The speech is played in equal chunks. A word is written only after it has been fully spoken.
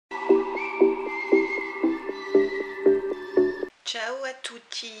Ciao à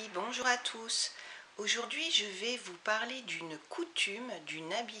tutti, bonjour à tous. Aujourd'hui, je vais vous parler d'une coutume,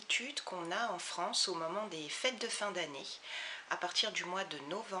 d'une habitude qu'on a en France au moment des fêtes de fin d'année. À partir du mois de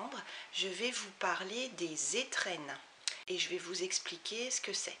novembre, je vais vous parler des étrennes et je vais vous expliquer ce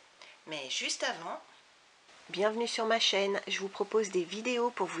que c'est. Mais juste avant, bienvenue sur ma chaîne. Je vous propose des vidéos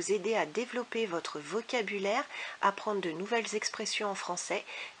pour vous aider à développer votre vocabulaire, apprendre de nouvelles expressions en français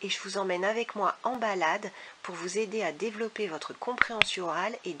et je vous emmène avec moi en balade pour vous aider à développer votre compréhension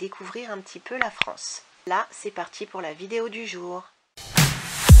orale et découvrir un petit peu la France. Là, c'est parti pour la vidéo du jour.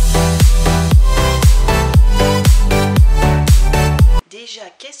 Déjà,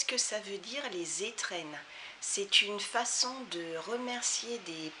 qu'est-ce que ça veut dire les étrennes? C'est une façon de remercier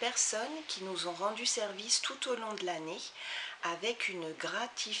des personnes qui nous ont rendu service tout au long de l'année avec une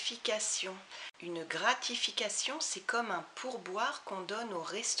gratification. Une gratification, c'est comme un pourboire qu'on donne au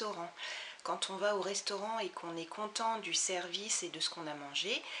restaurant. Quand on va au restaurant et qu'on est content du service et de ce qu'on a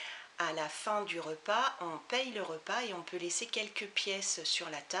mangé, à la fin du repas, on paye le repas et on peut laisser quelques pièces sur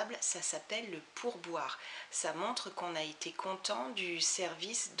la table. Ça s'appelle le pourboire. Ça montre qu'on a été content du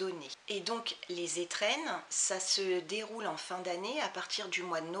service donné. Et donc les étrennes, ça se déroule en fin d'année à partir du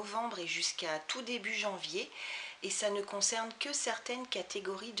mois de novembre et jusqu'à tout début janvier. Et ça ne concerne que certaines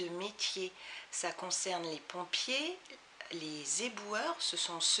catégories de métiers. Ça concerne les pompiers, les éboueurs, ce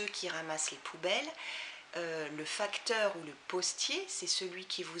sont ceux qui ramassent les poubelles. Le facteur ou le postier, c'est celui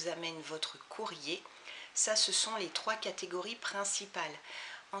qui vous amène votre courrier. Ça, ce sont les trois catégories principales.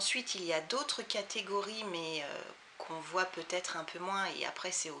 Ensuite, il y a d'autres catégories, mais qu'on voit peut-être un peu moins, et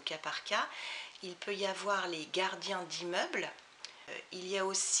après c'est au cas par cas. Il peut y avoir les gardiens d'immeubles. Il y a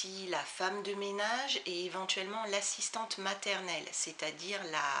aussi la femme de ménage et éventuellement l'assistante maternelle, c'est-à-dire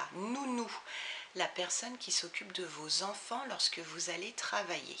la nounou, la personne qui s'occupe de vos enfants lorsque vous allez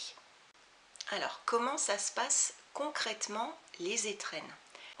travailler. Alors, comment ça se passe concrètement les étrennes?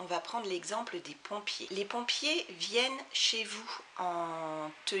 On va prendre l'exemple des pompiers. Les pompiers viennent chez vous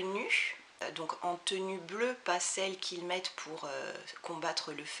en tenue, donc en tenue bleue, pas celle qu'ils mettent pour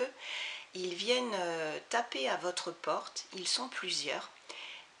combattre le feu. Ils viennent taper à votre porte, ils sont plusieurs,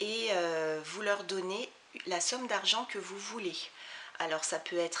 et vous leur donnez la somme d'argent que vous voulez. Alors ça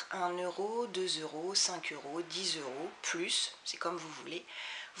peut être 1 euro, 2 euros, 5 euros, 10 euros, plus, c'est comme vous voulez.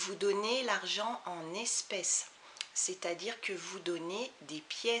 Vous donnez l'argent en espèces, c'est-à-dire que vous donnez des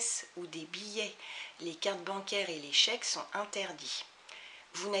pièces ou des billets. Les cartes bancaires et les chèques sont interdits.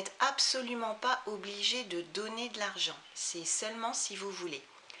 Vous n'êtes absolument pas obligé de donner de l'argent, c'est seulement si vous voulez.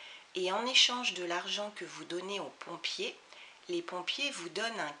 Et en échange de l'argent que vous donnez aux pompiers, les pompiers vous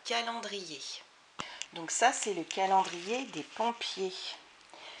donnent un calendrier. Donc ça, c'est le calendrier des pompiers.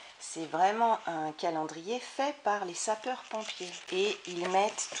 C'est vraiment un calendrier fait par les sapeurs-pompiers. Et ils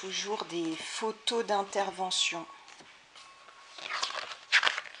mettent toujours des photos d'intervention.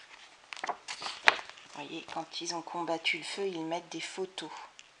 Vous voyez, quand ils ont combattu le feu, ils mettent des photos.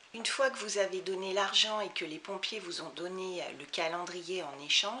 Une fois que vous avez donné l'argent et que les pompiers vous ont donné le calendrier en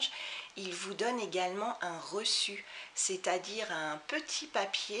échange, ils vous donnent également un reçu, c'est-à-dire un petit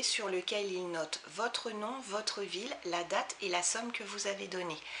papier sur lequel ils notent votre nom, votre ville, la date et la somme que vous avez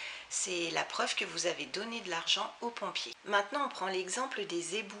donnée. C'est la preuve que vous avez donné de l'argent aux pompiers. Maintenant, on prend l'exemple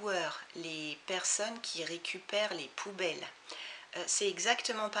des éboueurs, les personnes qui récupèrent les poubelles. C'est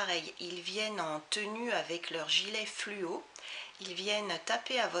exactement pareil, ils viennent en tenue avec leur gilet fluo, ils viennent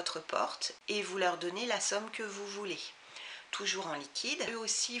taper à votre porte et vous leur donnez la somme que vous voulez. Toujours en liquide, eux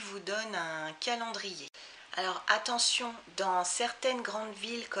aussi vous donnent un calendrier. Alors attention, dans certaines grandes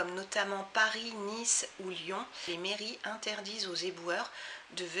villes comme notamment Paris, Nice ou Lyon, les mairies interdisent aux éboueurs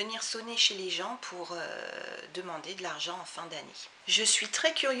de venir sonner chez les gens pour demander de l'argent en fin d'année. Je suis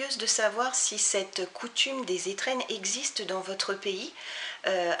très curieuse de savoir si cette coutume des étrennes existe dans votre pays.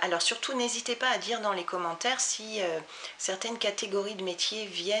 Alors surtout n'hésitez pas à dire dans les commentaires si certaines catégories de métiers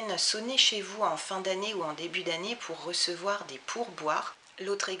viennent sonner chez vous en fin d'année ou en début d'année pour recevoir des pourboires.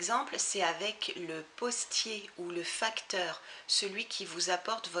 L'autre exemple, c'est avec le postier ou le facteur, celui qui vous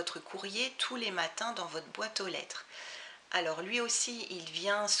apporte votre courrier tous les matins dans votre boîte aux lettres. Alors lui aussi, il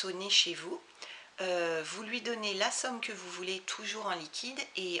vient sonner chez vous. Vous lui donnez la somme que vous voulez, toujours en liquide,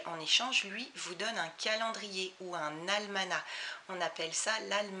 et en échange, lui vous donne un calendrier ou un almanach. On appelle ça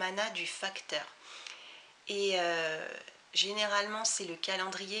l'almanach du facteur. Et généralement, c'est le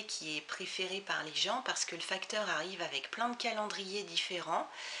calendrier qui est préféré par les gens parce que le facteur arrive avec plein de calendriers différents,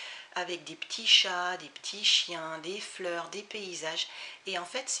 avec des petits chats, des petits chiens, des fleurs, des paysages. Et en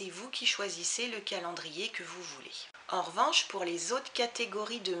fait, c'est vous qui choisissez le calendrier que vous voulez. En revanche, pour les autres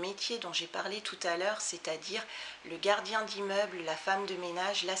catégories de métiers dont j'ai parlé tout à l'heure, c'est-à-dire le gardien d'immeuble, la femme de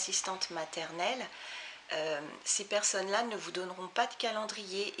ménage, l'assistante maternelle, ces personnes-là ne vous donneront pas de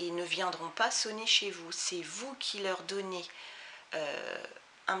calendrier et ne viendront pas sonner chez vous. C'est vous qui leur donnez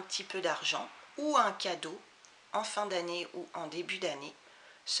un petit peu d'argent ou un cadeau en fin d'année ou en début d'année,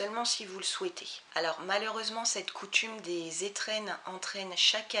 seulement si vous le souhaitez. Alors malheureusement, cette coutume des étrennes entraîne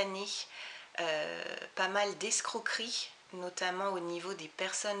chaque année pas mal d'escroqueries, notamment au niveau des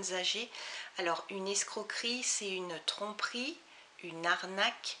personnes âgées. Alors une escroquerie, c'est une tromperie, une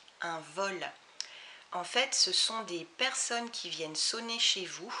arnaque, un vol. En fait, ce sont des personnes qui viennent sonner chez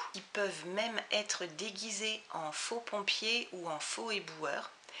vous, qui peuvent même être déguisées en faux pompiers ou en faux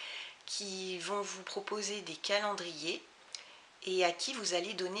éboueurs, qui vont vous proposer des calendriers et à qui vous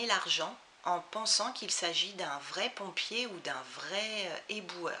allez donner l'argent en pensant qu'il s'agit d'un vrai pompier ou d'un vrai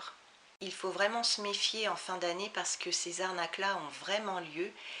éboueur. Il faut vraiment se méfier en fin d'année parce que ces arnaques-là ont vraiment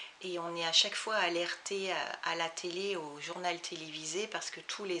lieu et on est à chaque fois alerté à la télé, au journal télévisé, parce que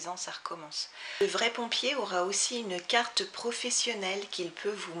tous les ans ça recommence. Le vrai pompier aura aussi une carte professionnelle qu'il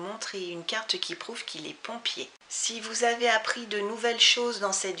peut vous montrer, une carte qui prouve qu'il est pompier. Si vous avez appris de nouvelles choses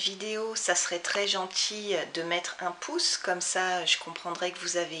dans cette vidéo, ça serait très gentil de mettre un pouce, comme ça je comprendrai que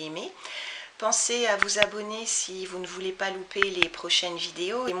vous avez aimé. Pensez à vous abonner si vous ne voulez pas louper les prochaines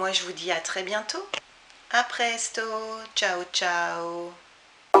vidéos. Et moi je vous dis à très bientôt. A presto, ciao ciao.